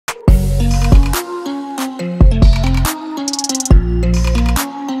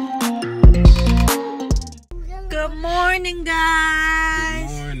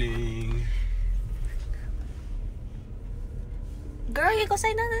go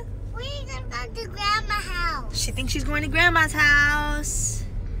say nothing. We're going to Grandma's house. She thinks she's going to Grandma's house.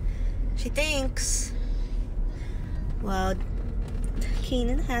 She thinks. Well,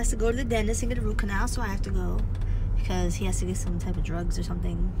 Keenan has to go to the dentist and get a root canal, so I have to go because he has to get some type of drugs or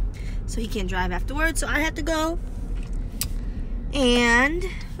something, so he can't drive afterwards. So I have to go, and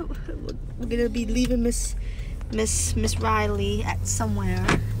we're gonna be leaving Miss Riley at somewhere.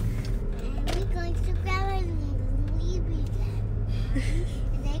 And we're going to Grandma's and leave them.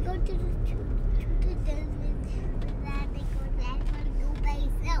 And they go to the dentist, and then they go by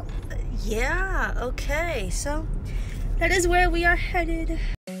himself. Yeah. Okay. So that is where we are headed.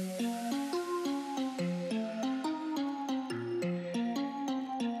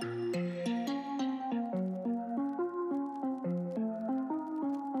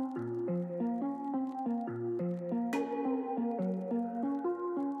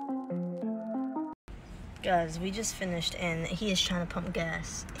 Guys, we just finished and he is trying to pump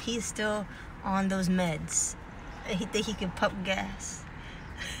gas. He's still on those meds. He think he can pump gas.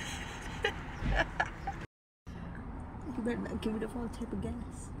 You better not give it up all type of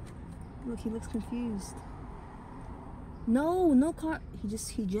gas. Look, he looks confused. No car. He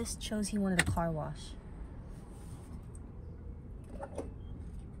just chose he wanted a car wash.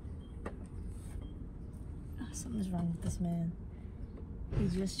 Oh, something's wrong with this man. He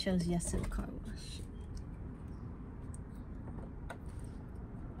just chose yes to the car wash.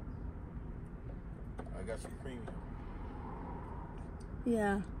 I got some premium.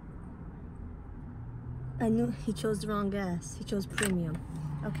 Yeah. I knew he chose the wrong gas. He chose premium.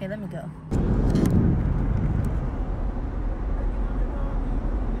 Okay, let me go.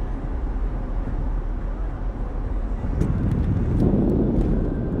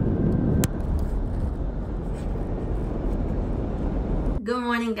 Good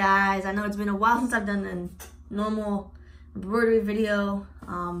morning, guys. I know it's been a while since I've done a normal embroidery video.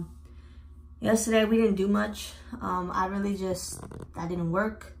 Yesterday we didn't do much. I didn't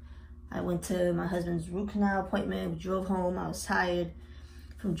work. I went to my husband's root canal appointment. We drove home. I was tired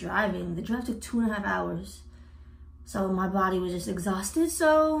from driving. The drive took 2.5 hours. So my body was just exhausted.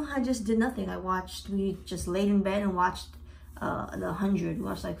 So I just did nothing. We just laid in bed and watched The 100. We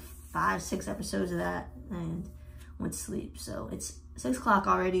watched like 5-6 episodes of that and went to sleep. So it's 6 o'clock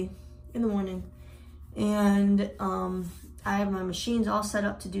already in the morning. And I have my machines all set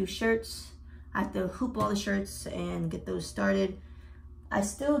up to do shirts. I have to hoop all the shirts and get those started. I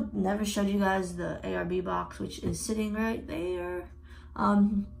still never showed you guys the ARB box, which is sitting right there.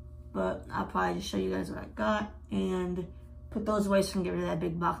 But I'll probably just show you guys what I got and put those away so I can get rid of that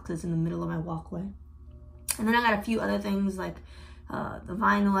big box that's in the middle of my walkway. And then I got a few other things like the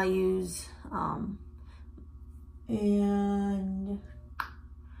vinyl I use, and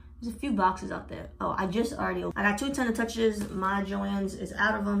there's a few boxes out there. Oh, I got 2 Attatches. My Joann's is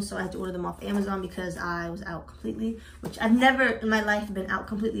out of them, so I had to order them off Amazon because I was out completely, which I've never in my life been out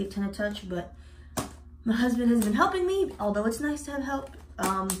completely of Attatch, but my husband has been helping me, although it's nice to have help.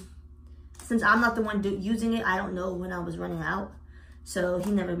 Since I'm not the one using it, I don't know when I was running out, so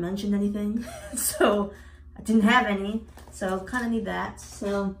he never mentioned anything. So I didn't have any, so kind of need that.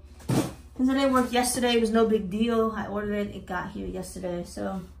 So since I didn't work yesterday, it was no big deal. I ordered it, it got here yesterday,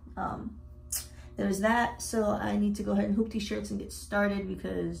 so there's that. So I need to go ahead and hoop these shirts and get started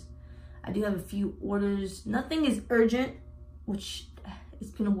because I do have a few orders. Nothing is urgent, which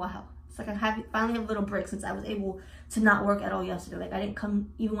it's been a while. It's like I finally have a little break since I was able to not work at all yesterday. Like I didn't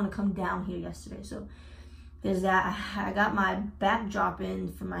even want to come down here yesterday. So there's that. I got my backdrop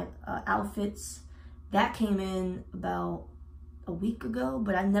in for my outfits. That came in about a week ago,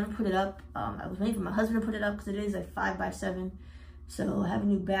 but I never put it up. I was waiting for my husband to put it up because it is like 5x7. So I have a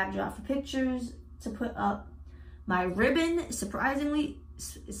new backdrop for pictures to put up. My ribbon, surprisingly,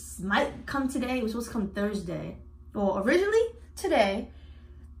 might come today. It was supposed to come Thursday. Well, originally today.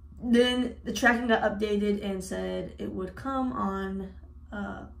 Then the tracking got updated and said it would come on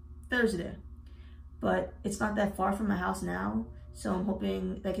Thursday. But it's not that far from my house now. So I'm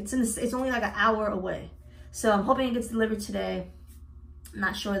hoping, like it's only like an hour away. So I'm hoping it gets delivered today. I'm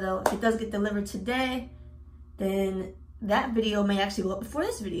not sure though. If it does get delivered today, then that video may actually go up before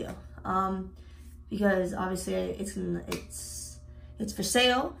this video. Because obviously it's for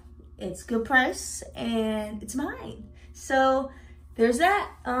sale, it's good price, and it's mine. So there's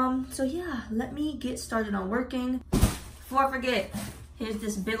that. So yeah, let me get started on working. Before I forget, here's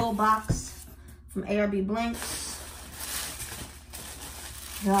this big old box from ARB Blanks.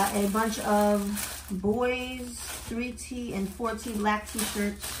 Got a bunch of boys 3T and 4T black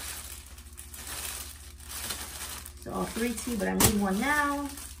t-shirts. So all 3T, but I need one now.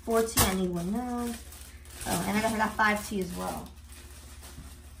 4T, I need one now. Oh, and I got 5T as well.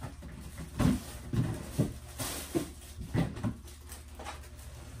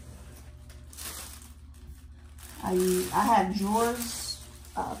 I have drawers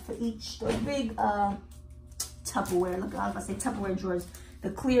for each. Those big Tupperware. Look, I was about to say Tupperware drawers. The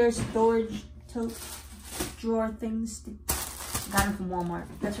clear storage tote drawer things. Got them from Walmart.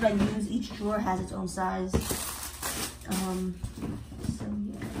 That's what I use. Each drawer has its own size. So yeah.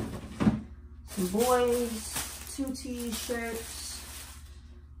 Some boys, 2 t-shirts.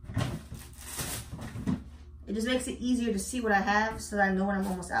 It just makes it easier to see what I have so that I know when I'm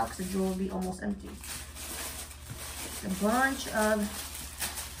almost out, because the drawer will be almost empty. A bunch of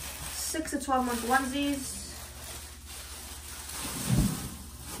 6 to 12 month onesies.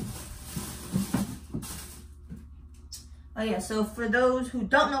 Oh yeah, so for those who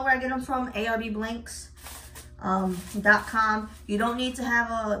don't know where I get them from, ARBblanks.com. You don't need to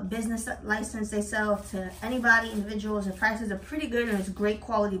have a business license. They sell to anybody, individuals. The prices are pretty good and it's great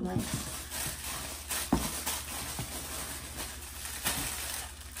quality blanks.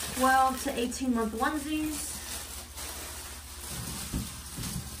 12 to 18 month onesies.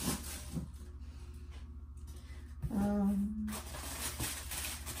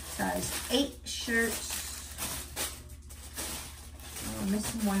 Size 8 shirts.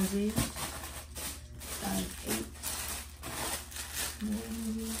 Missing onesie. Size 8.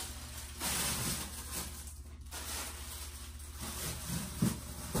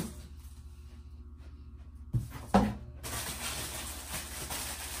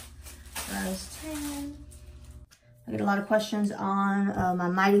 Size 10. I get a lot of questions on my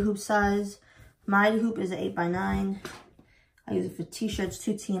Mighty Hoop size. Mighty Hoop is an 8x9. I use it for t-shirts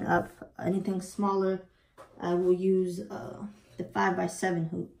 2T and up. Anything smaller, I will use the 5x7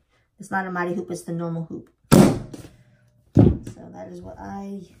 hoop. It's not a Mighty Hoop, it's the normal hoop. So that is what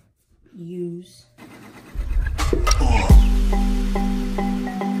I use.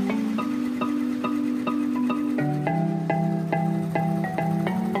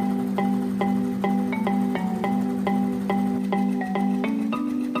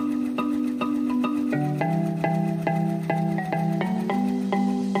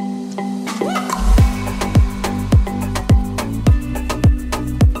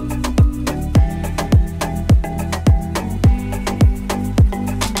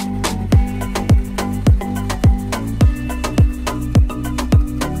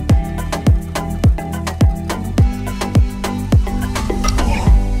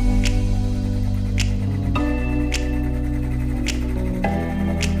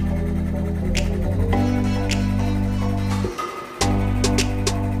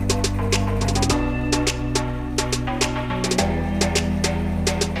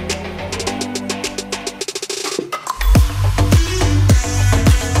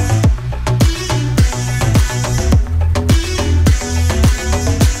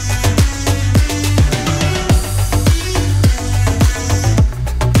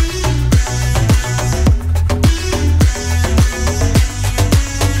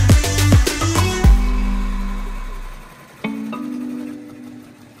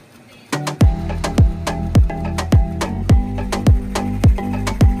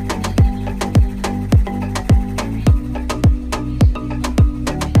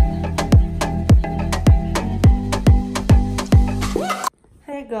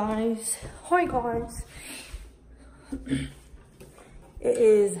 Hi guys, it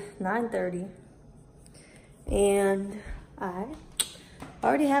is 9:30 and I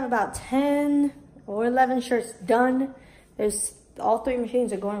already have about 10 or 11 shirts done. There's all 3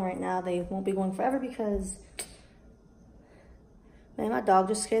 machines are going right now. They won't be going forever because, man, my dog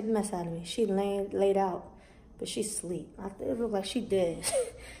just scared the mess out of me. She laid out, but she's asleep. It looked like she did,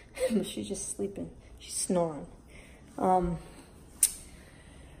 but she's just sleeping. She's snoring.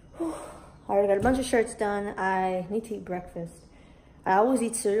 I already got a bunch of shirts done. I need to eat breakfast. I always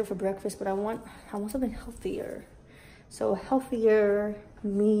eat cereal for breakfast, but I want something healthier. So healthier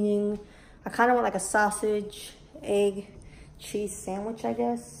meaning I kind of want like a sausage, egg, cheese sandwich, I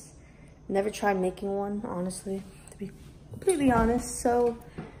guess. Never tried making one, honestly, to be completely honest. So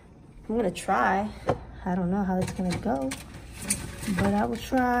I'm gonna try. I don't know how it's gonna go, but I will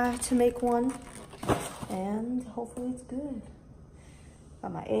try to make one and hopefully it's good.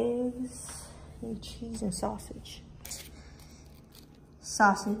 Got my eggs, and cheese, and sausage.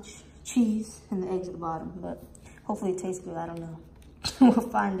 Sausage, cheese, and the eggs at the bottom, but hopefully it tastes good, I don't know. We'll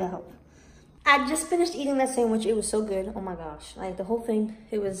find out. I just finished eating that sandwich. It was so good, oh my gosh. Like the whole thing,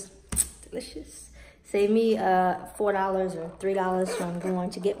 it was delicious. Saved me $4 or $3 from going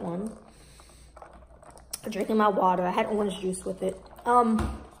to get one. Drinking my water, I had orange juice with it. A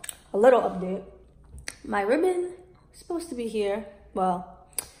little update. My ribbon is supposed to be here. Well,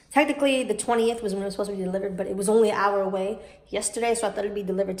 technically the 20th was when it was supposed to be delivered, but it was only an hour away yesterday, so I thought it'd be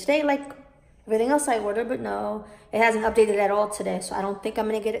delivered today. Like, if Everything else I ordered, but no, it hasn't updated at all today, so I don't think I'm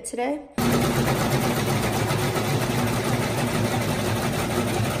gonna get it today.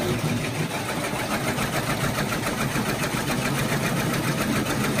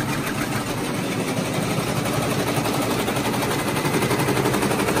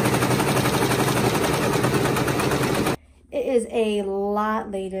 It is a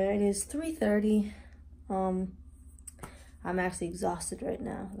lot later. It is 3:30. I'm actually exhausted right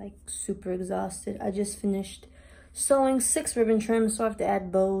now, like super exhausted. I just finished sewing 6 ribbon trims, so I have to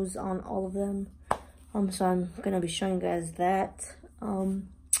add bows on all of them. So I'm gonna be showing you guys that.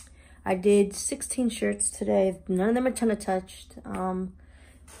 I did 16 shirts today. None of them are ton of touched.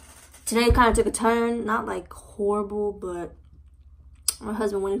 Today kind of took a turn, not like horrible, but my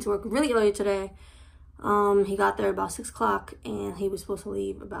husband went into work really early today. He got there about 6 o'clock and he was supposed to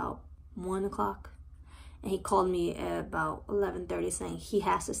leave about 1 o'clock. And he called me at about 11:30 saying he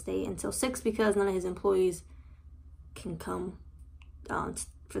has to stay until 6 because none of his employees can come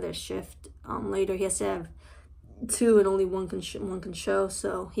for their shift later. He has to have 2 and only one can show,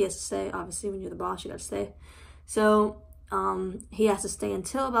 so he has to stay. Obviously, when you're the boss, you gotta stay. So he has to stay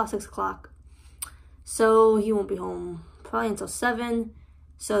until about 6 o'clock. So he won't be home probably until 7.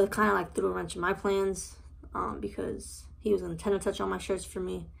 So it kind of like threw a wrench in my plans because he was gonna tend to touch all my shirts for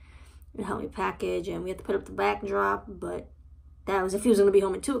me and help me package, and we had to put up the backdrop, but that was if he was gonna be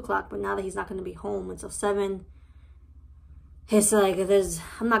home at 2 o'clock. But now that he's not gonna be home until 7, it's like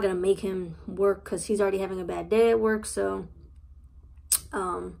I'm not gonna make him work because he's already having a bad day at work. So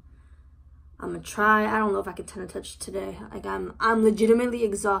I'm gonna try. I don't know if I can tend to touch today. Like I'm legitimately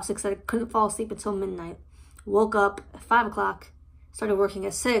exhausted because I couldn't fall asleep until midnight. Woke up at 5 o'clock, started working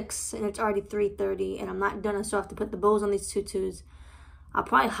at 6, and it's already 3:30, and I'm not done. So I have to put the bows on these tutus. I'll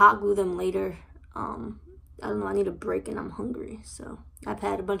probably hot glue them later. I don't know, I need a break and I'm hungry. So I've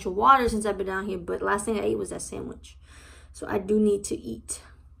had a bunch of water since I've been down here, but last thing I ate was that sandwich. So I do need to eat.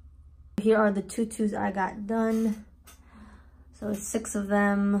 Here are the tutus I got done. So it's 6 of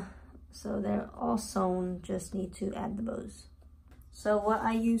them. So they're all sewn, just need to add the bows. So what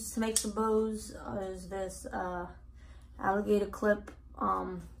I use to make the bows is this alligator clip.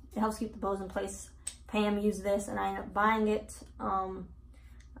 It helps keep the bows in place. Pam used this and I ended up buying it.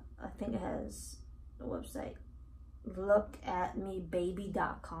 I think it has a website,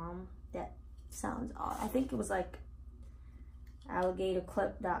 lookatmebaby.com. That sounds odd. I think it was like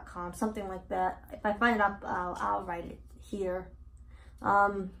alligatorclip.com, something like that. If I find it up, I'll write it here.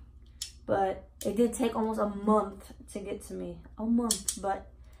 But it did take almost a month to get to me. A month,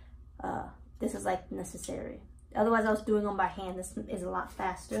 but this is like necessary. Otherwise I was doing them by hand. This is a lot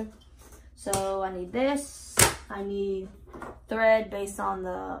faster. So I need this. I need thread based on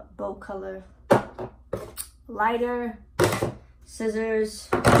the bow color, lighter, scissors,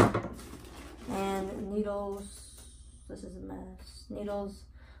 and needles. This is a mess. Needles.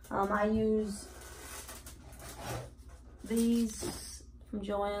 I use these from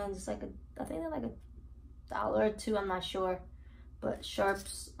Joann's. It's like I think they're like $1 or $2. I'm not sure. But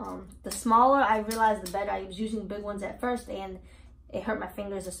sharps. The smaller I realized, the better. I was using big ones at first, and it hurt my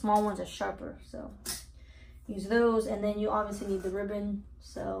fingers. The small ones are sharper, so use those. And then you obviously need the ribbon.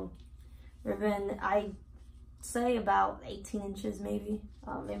 So ribbon, I say about 18 inches maybe,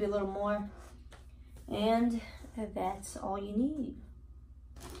 maybe a little more. And that's all you need.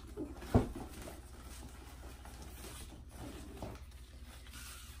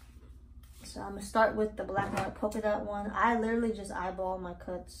 So I'm gonna start with the black and white polka dot one. I literally just eyeball my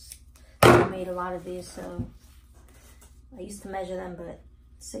cuts. I made a lot of these, so I used to measure them, but it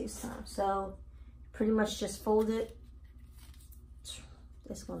saves time. So pretty much just fold it.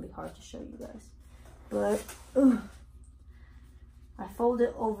 It's gonna be hard to show you guys, but I fold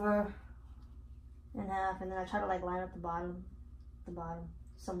it over in half, and then I try to like line up the bottom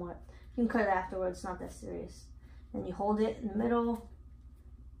somewhat. You can cut it afterwards, it's not that serious. Then you hold it in the middle.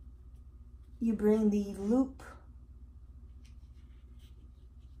 You bring the loop,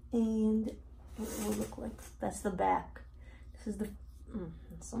 and it will look like that's the back. This is the,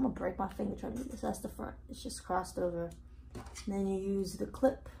 so I'm gonna break my finger trying to do this. That's the front. It's just crossed over. And then you use the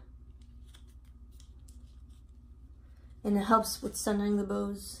clip, and it helps with centering the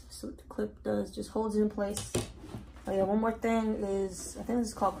bows. So what the clip does, just holds it in place. Oh yeah, one more thing is, I think this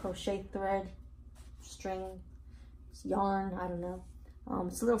is called crochet thread, string, it's yarn, I don't know.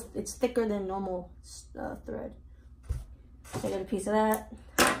 It's thicker than normal thread. So I get a piece of that,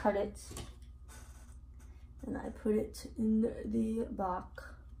 cut it, and I put it in the back.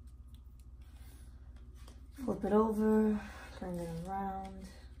 Flip it over, turn it around,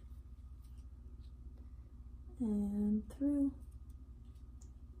 and through.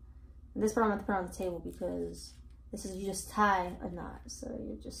 And this part I'm gonna put on the table because this is, you just tie a knot. So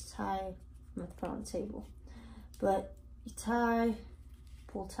you just tie, I'm gonna put on the table. But you tie,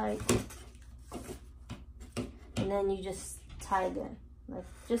 pull tight, and then you just tie again. Like,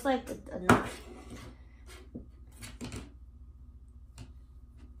 just like a knot.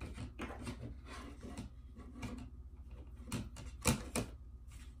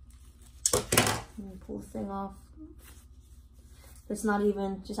 And pull the thing off. It's not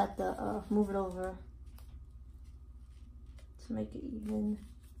even, just have to move it over to make it even.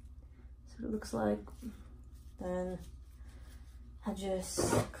 So it looks like. Then I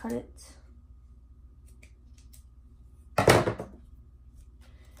just cut it.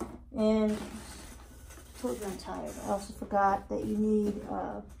 And I told you I'm tired. I also forgot that you need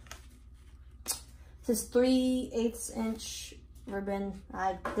this 3/8 inch ribbon.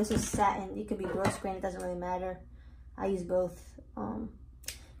 This is satin. It could be gross grain, it doesn't really matter. I use both.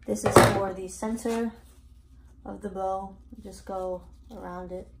 This is for the center of the bow. Just go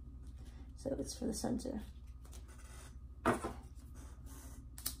around it. So it's for the center.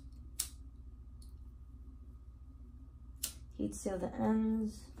 Heat seal the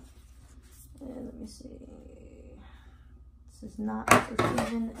ends. And let me see. This is not as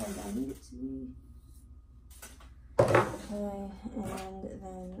even as I need it to be. Okay, and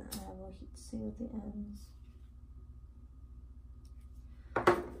then I will heat seal the ends.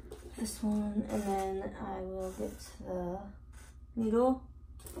 This one, and then I will get the needle.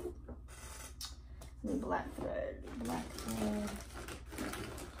 The black thread.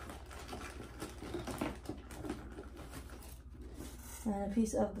 And a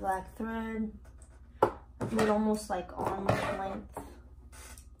piece of black thread, made almost like arm length.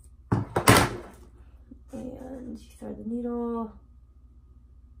 And you thread the needle.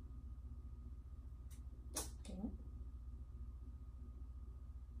 Okay.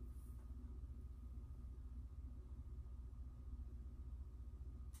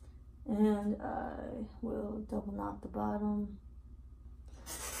 And I will double knot the bottom.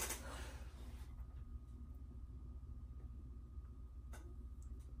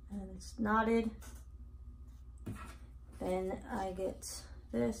 And it's knotted. Then I get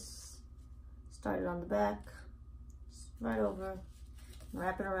this, start it on the back, right over,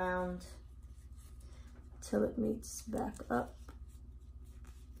 wrap it around till it meets back up.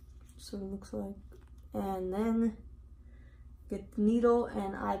 So it looks like. And then get the needle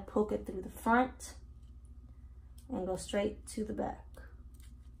and I poke it through the front and go straight to the back.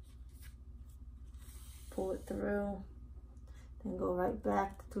 Pull it through. Then go right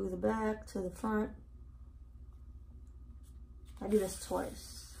back through the back to the front. I do this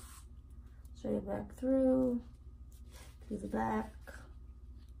twice. Straight back through the back.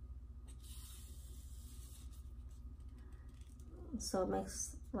 So it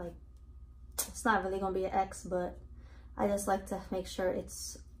makes like, it's not really gonna be an X, but I just like to make sure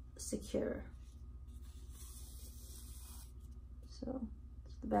it's secure. So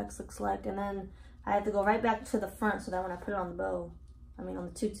the back looks like, and then I have to go right back to the front so that when I put it on the bow, I mean on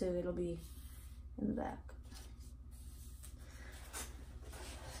the tutu, it'll be in the back.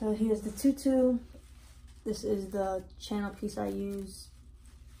 So here's the tutu. This is the channel piece I use.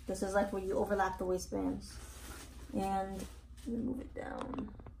 This is like where you overlap the waistbands. And move it down.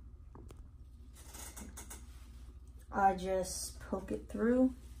 I just poke it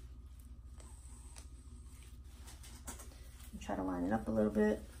through. And try to line it up a little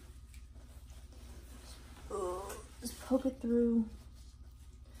bit. Just poke it through.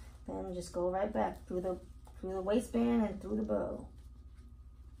 Then just go right back through the waistband and through the bow.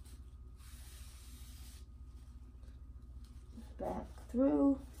 Back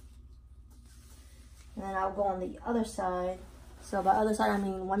through. And then I'll go on the other side. So by other side, I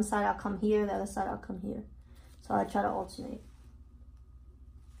mean one side I'll come here, the other side I'll come here. So I try to alternate.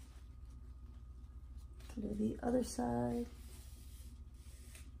 Do the other side.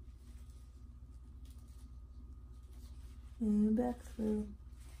 And back through.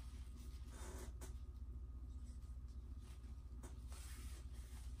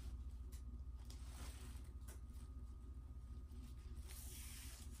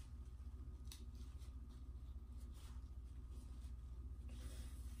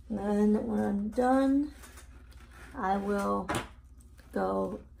 And when I'm done, I will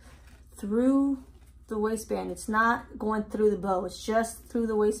go through the waistband. It's not going through the bow, it's just through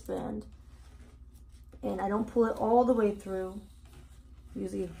the waistband. And I don't pull it all the way through.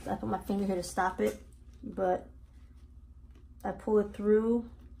 Usually I put my finger here to stop it, but I pull it through.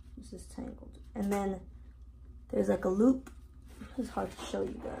 This is tangled. And then there's like a loop. It's hard to show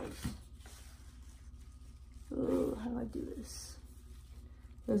you guys. Ooh, how do I do this?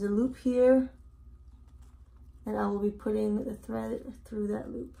 There's a loop here, and I will be putting the thread through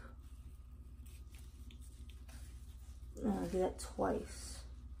that loop. And I'll do that twice.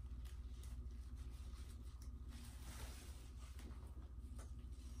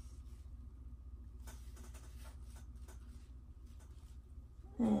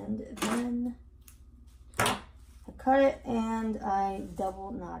 And then I cut it and I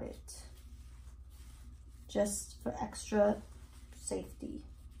double knot it, just for extra safety.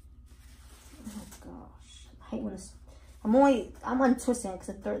 Oh gosh, I hate when this. I'm untwisting because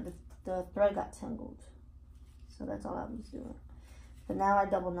the thread got tangled. So that's all I was doing. But now I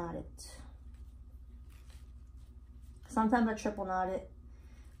double knot it. Sometimes I triple knot it,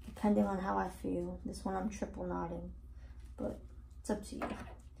 depending on how I feel. This one I'm triple knotting, but it's up to you.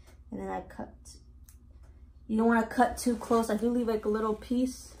 And then I cut. You don't want to cut too close. I do leave like a little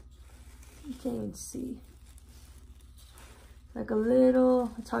piece. You can't even see. Like a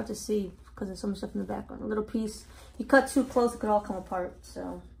little, it's hard to see because there's so much stuff in the background. A little piece. You cut too close, it could all come apart.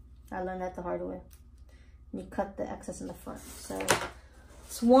 So I learned that the hard way. And you cut the excess in the front. So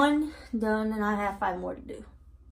it's one done, and I have 5 more to do.